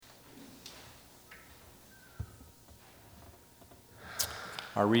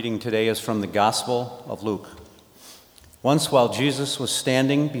Our reading today is from the Gospel of Luke. Once while Jesus was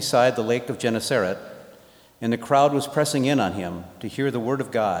standing beside the lake of Gennesaret, and the crowd was pressing in on him to hear the word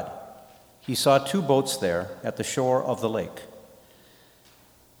of God, he saw two boats there at the shore of the lake.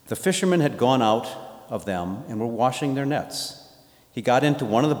 The fishermen had gone out of them and were washing their nets. He got into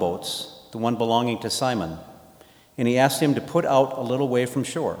one of the boats, the one belonging to Simon, and he asked him to put out a little way from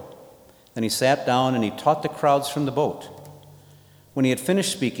shore. Then he sat down and he taught the crowds from the boat. When he had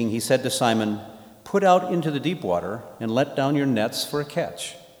finished speaking, he said to Simon, "Put out into the deep water and let down your nets for a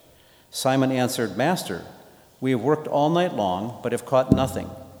catch." Simon answered, "Master, we have worked all night long, but have caught nothing.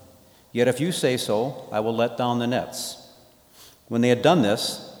 Yet if you say so, I will let down the nets." When they had done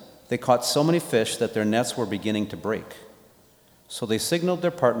this, they caught so many fish that their nets were beginning to break. So they signaled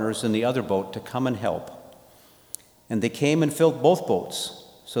their partners in the other boat to come and help. And they came and filled both boats,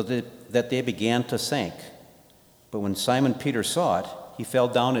 so that they began to sink. But when Simon Peter saw it, he fell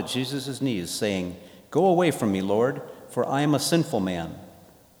down at Jesus' knees, saying, "Go away from me, Lord, for I am a sinful man."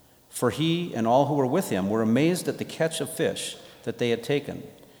 For he and all who were with him were amazed at the catch of fish that they had taken.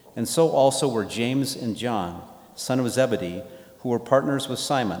 And so also were James and John, son of Zebedee, who were partners with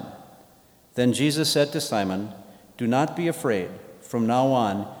Simon. Then Jesus said to Simon, "Do not be afraid. From now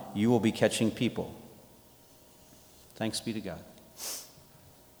on, you will be catching people." Thanks be to God.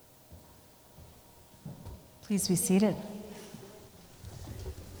 Please be seated.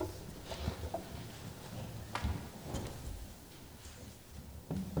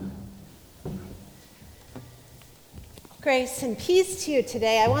 Grace and peace to you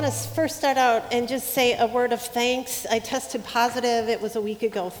today. I want to first start out and just say a word of thanks. I tested positive, it was a week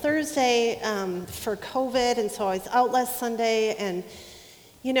ago Thursday, for COVID, and so I was out last Sunday. And,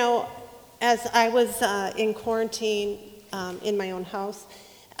 you know, as I was in quarantine in my own house,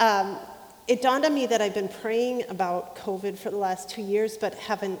 it dawned on me that I've been praying about COVID for the last 2 years, but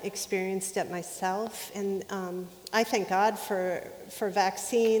haven't experienced it myself. And I thank God for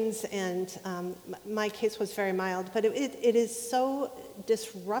vaccines, and my case was very mild, but it is so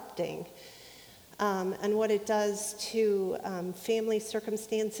disrupting, and what it does to family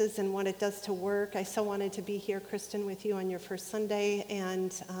circumstances and what it does to work. I so wanted to be here, Kristen, with you on your first Sunday,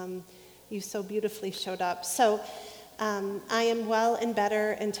 and you so beautifully showed up. So I am well and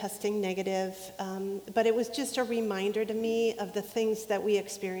better and testing negative, but it was just a reminder to me of the things that we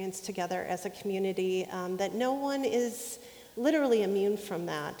experience together as a community, that no one is literally immune from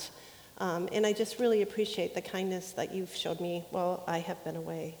that. And I just really appreciate the kindness that you've showed me while I have been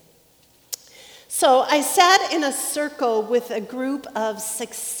away. So I sat in a circle with a group of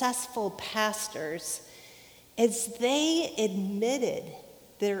successful pastors as they admitted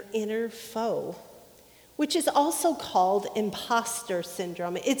their inner foe, which is also called imposter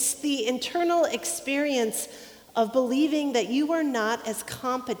syndrome. It's the internal experience of believing that you are not as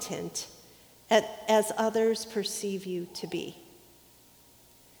competent as others perceive you to be.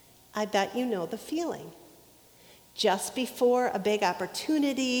 I bet you know the feeling. Just before a big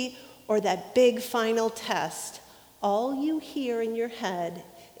opportunity or that big final test, all you hear in your head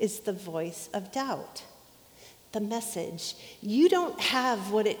is the voice of doubt. The message, you don't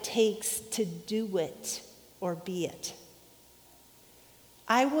have what it takes to do it or be it.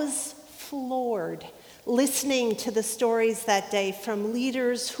 I was floored listening to the stories that day from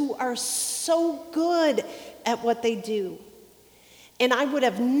leaders who are so good at what they do. And I would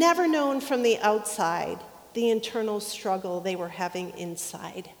have never known from the outside the internal struggle they were having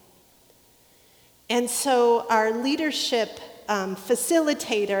inside. And so our leadership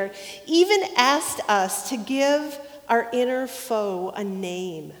facilitator even asked us to give our inner foe a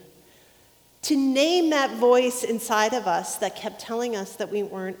name, to name that voice inside of us that kept telling us that we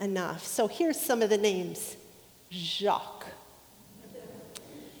weren't enough. So here's some of the names. Jacques.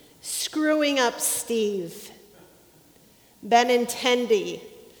 Screwing up Steve. Benintendi.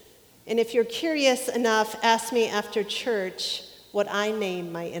 And if you're curious enough, ask me after church what I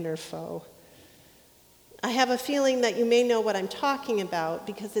name my inner foe. I have a feeling that you may know what I'm talking about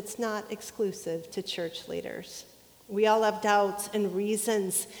because it's not exclusive to church leaders. We all have doubts and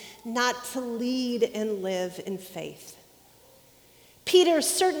reasons not to lead and live in faith. Peter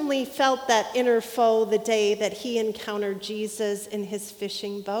certainly felt that inner foe the day that he encountered Jesus in his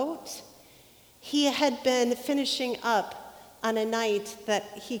fishing boat. He had been finishing up on a night that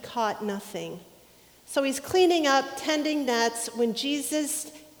he caught nothing. So he's cleaning up, tending nets, when Jesus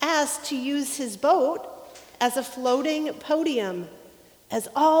asked to use his boat as a floating podium, as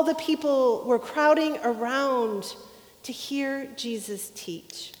all the people were crowding around to hear Jesus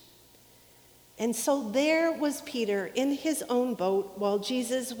teach. And so there was Peter in his own boat while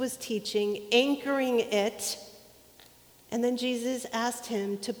Jesus was teaching, anchoring it And then Jesus asked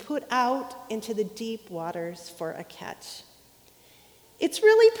him to put out into the deep waters for a catch. It's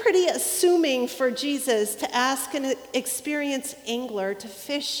really pretty assuming for Jesus to ask an experienced angler to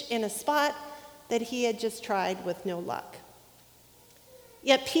fish in a spot that he had just tried with no luck.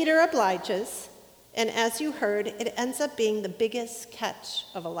 Yet Peter obliges, and as you heard, it ends up being the biggest catch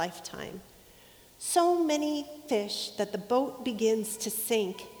of a lifetime. So many fish that the boat begins to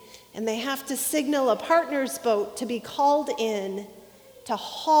sink, and they have to signal a partner's boat to be called in to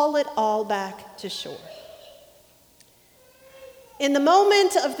haul it all back to shore. In the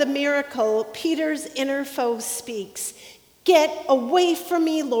moment of the miracle, Peter's inner foe speaks, "Get away from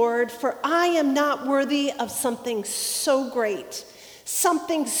me, Lord, for I am not worthy of something so great,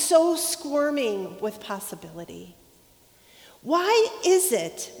 something so squirming with possibility." Why is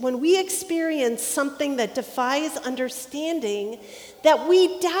it when we experience something that defies understanding that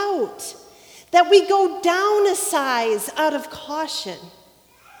we doubt, that we go down a size out of caution?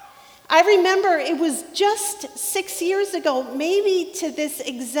 I remember it was just 6 years ago, maybe to this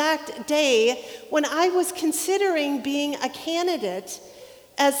exact day, when I was considering being a candidate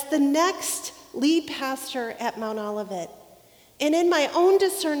as the next lead pastor at Mount Olivet. And in my own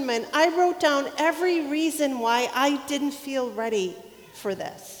discernment, I wrote down every reason why I didn't feel ready for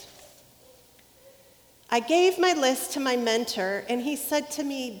this. I gave my list to my mentor, and he said to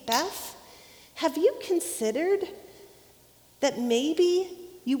me, "Beth, have you considered that maybe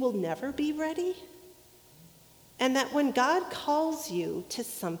you will never be ready? And that when God calls you to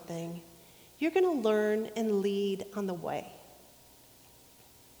something, you're going to learn and lead on the way."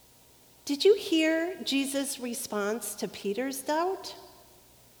 Did you hear Jesus' response to Peter's doubt?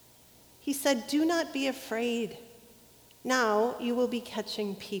 He said, "Do not be afraid. Now you will be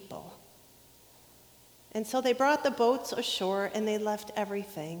catching people." And so they brought the boats ashore, and they left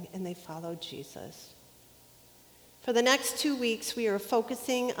everything, and they followed Jesus. For the next 2 weeks, we are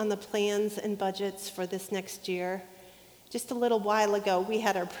focusing on the plans and budgets for this next year. Just a little while ago, we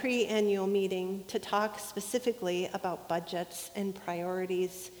had our pre-annual meeting to talk specifically about budgets and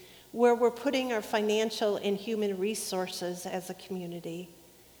priorities, where we're putting our financial and human resources as a community.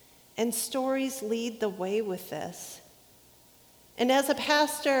 And stories lead the way with this. And as a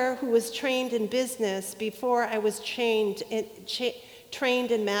pastor who was trained in business before I was trained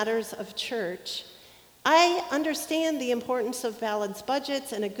in matters of church, I understand the importance of balanced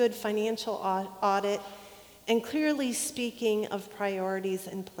budgets and a good financial audit, and clearly speaking of priorities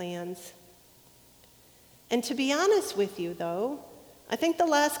and plans. And to be honest with you, though, I think the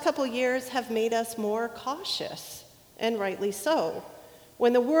last couple years have made us more cautious, and rightly so.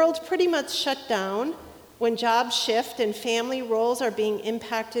 When the world pretty much shut down, when jobs shift and family roles are being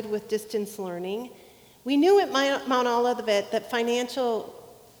impacted with distance learning, we knew at Mount Olivet that financial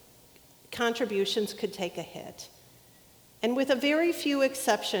contributions could take a hit. And with a very few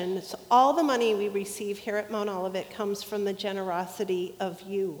exceptions, all the money we receive here at Mount Olivet comes from the generosity of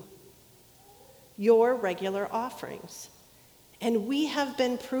you, your regular offerings. And we have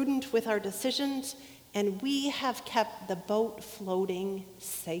been prudent with our decisions, and we have kept the boat floating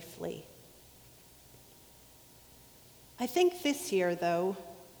safely. I think this year, though,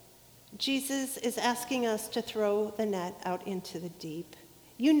 Jesus is asking us to throw the net out into the deep.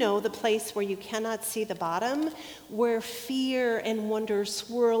 You know, the place where you cannot see the bottom, where fear and wonder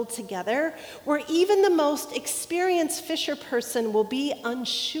swirl together, where even the most experienced fisher person will be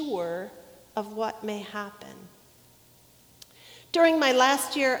unsure of what may happen. During my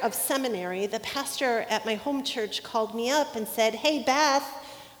last year of seminary, the pastor at my home church called me up and said, "Hey, Beth,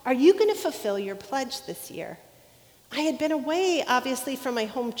 are you going to fulfill your pledge this year?" I had been away, obviously, from my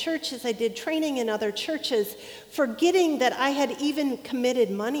home church as I did training in other churches, forgetting that I had even committed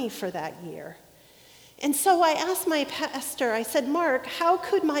money for that year. And so I asked my pastor, I said, "Mark, how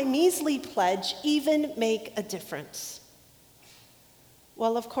could my measly pledge even make a difference?"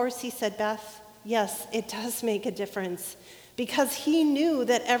 Well, of course, he said, "Beth, yes, it does make a difference," because he knew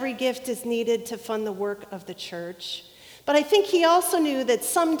that every gift is needed to fund the work of the church. But I think he also knew that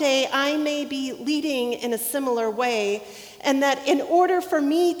someday I may be leading in a similar way, and that in order for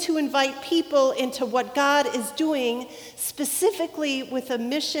me to invite people into what God is doing, specifically with a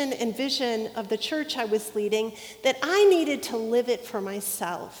mission and vision of the church I was leading, that I needed to live it for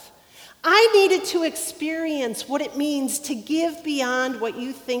myself. I needed to experience what it means to give beyond what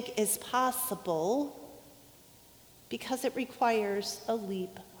you think is possible, because it requires a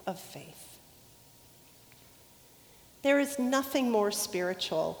leap of faith. There is nothing more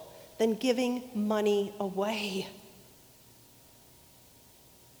spiritual than giving money away,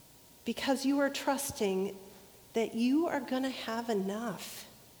 because you are trusting that you are going to have enough,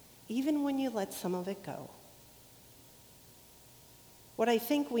 even when you let some of it go. What I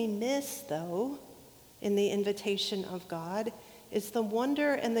think we miss, though, in the invitation of God is the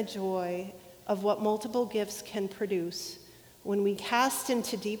wonder and the joy of what multiple gifts can produce when we cast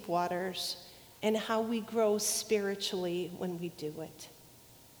into deep waters, and how we grow spiritually when we do it.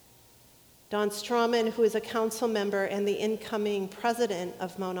 Don Strawman, who is a council member and the incoming president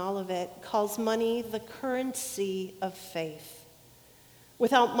of Mount Olivet, calls money the currency of faith.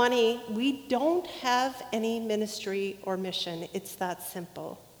 Without money, we don't have any ministry or mission. It's that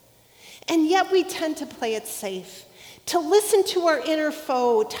simple. And yet we tend to play it safe, to listen to our inner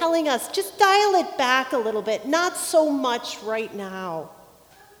foe telling us, just dial it back a little bit, not so much right now.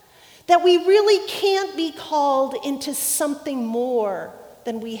 That we really can't be called into something more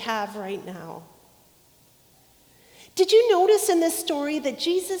than we have right now. Did you notice in this story that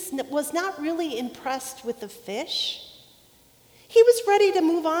Jesus was not really impressed with the fish? He was ready to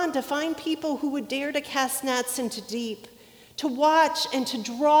move on to find people who would dare to cast nets into deep, to watch and to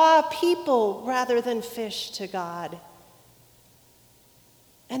draw people rather than fish to God.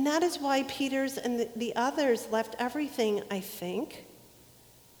 And that is why Peter's and the others left everything, I think.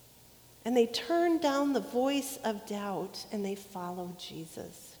 And they turned down the voice of doubt and they followed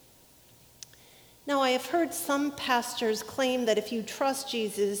Jesus. Now, I have heard some pastors claim that if you trust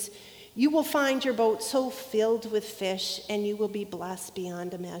Jesus, you will find your boat so filled with fish and you will be blessed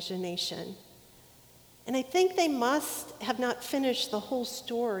beyond imagination. And I think they must have not finished the whole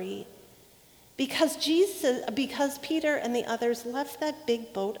story because Peter and the others left that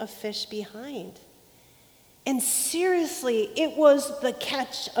big boat of fish behind. And seriously, it was the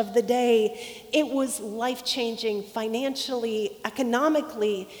catch of the day. It was life-changing financially,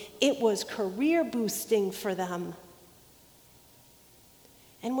 economically. It was career-boosting for them.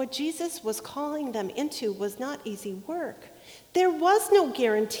 And what Jesus was calling them into was not easy work. There was no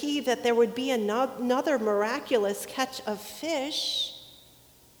guarantee that there would be another miraculous catch of fish,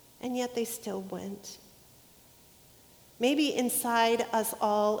 and yet they still went. Maybe inside us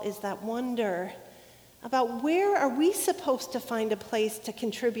all is that wonder about where are we supposed to find a place to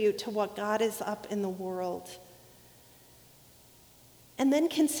contribute to what God is up in the world. And then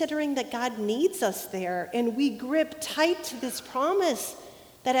considering that God needs us there, and we grip tight to this promise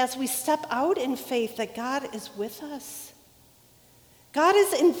that as we step out in faith, that God is with us. God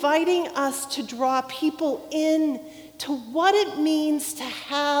is inviting us to draw people in to what it means to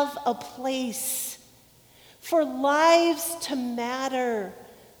have a place, for lives to matter,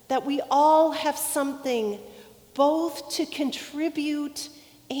 that we all have something both to contribute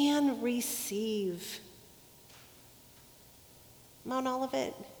and receive. Mount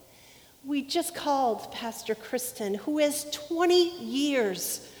Olivet, we just called Pastor Kristen, who has 20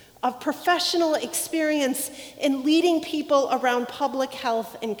 years of professional experience in leading people around public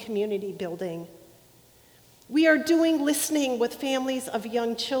health and community building. We are doing listening with families of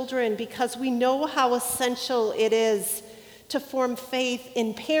young children because we know how essential it is to form faith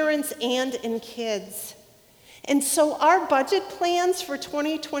in parents and in kids. And so our budget plans for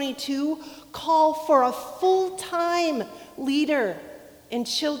 2022 call for a full-time leader in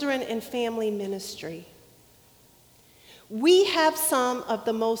children and family ministry. We have some of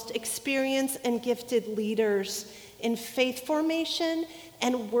the most experienced and gifted leaders in faith formation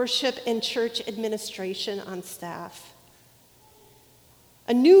and worship and church administration on staff.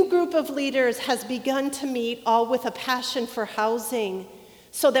 A new group of leaders has begun to meet, all with a passion for housing,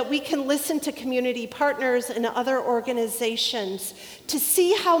 so that we can listen to community partners and other organizations to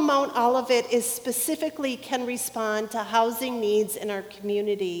see how Mount Olivet specifically can respond to housing needs in our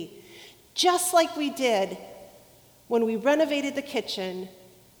community, just like we did when we renovated the kitchen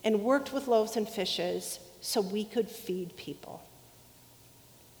and worked with Loaves and Fishes so we could feed people.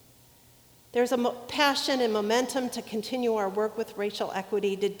 There's a passion and momentum to continue our work with racial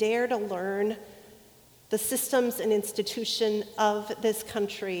equity, to dare to learn the systems and institutions of this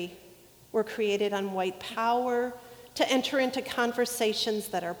country were created on white power, to enter into conversations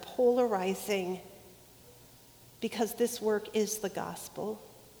that are polarizing, because this work is the gospel.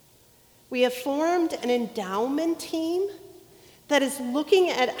 We have formed an endowment team that is looking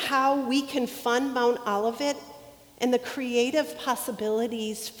at how we can fund Mount Olivet and the creative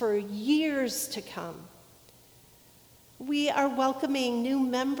possibilities for years to come. We are welcoming new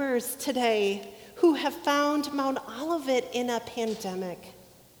members today who have found Mount Olivet in a pandemic.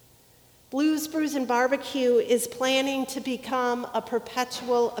 Blues, Brews, and Barbecue is planning to become a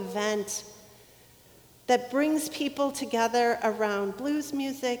perpetual event that brings people together around blues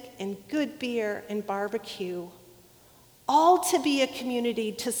music and good beer and barbecue, all to be a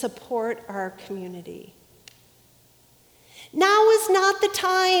community to support our community. Now is not the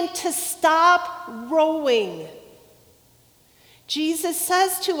time to stop rowing. Jesus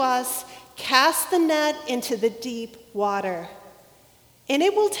says to us, cast the net into the deep water. And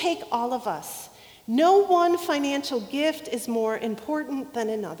it will take all of us. No one financial gift is more important than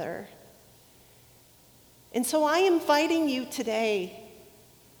another. And so I am inviting you today,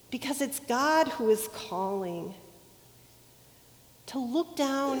 because it's God who is calling, to look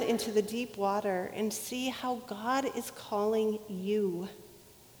down into the deep water and see how God is calling you.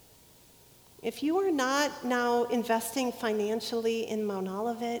 If you are not now investing financially in Mount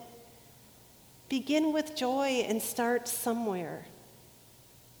Olivet, begin with joy and start somewhere.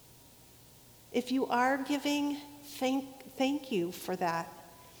 If you are giving, thank you for that.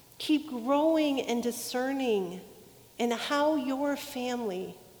 Keep growing and discerning in how your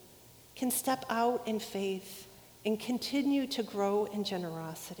family can step out in faith and continue to grow in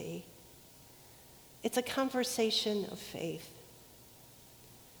generosity. It's a conversation of faith.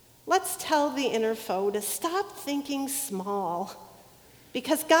 Let's tell the inner foe to stop thinking small,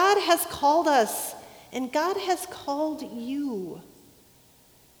 because God has called us and God has called you.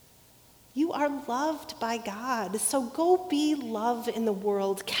 You are loved by God, so go be love in the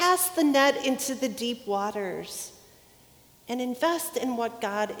world. Cast the net into the deep waters and invest in what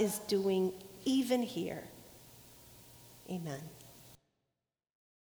God is doing even here. Amen.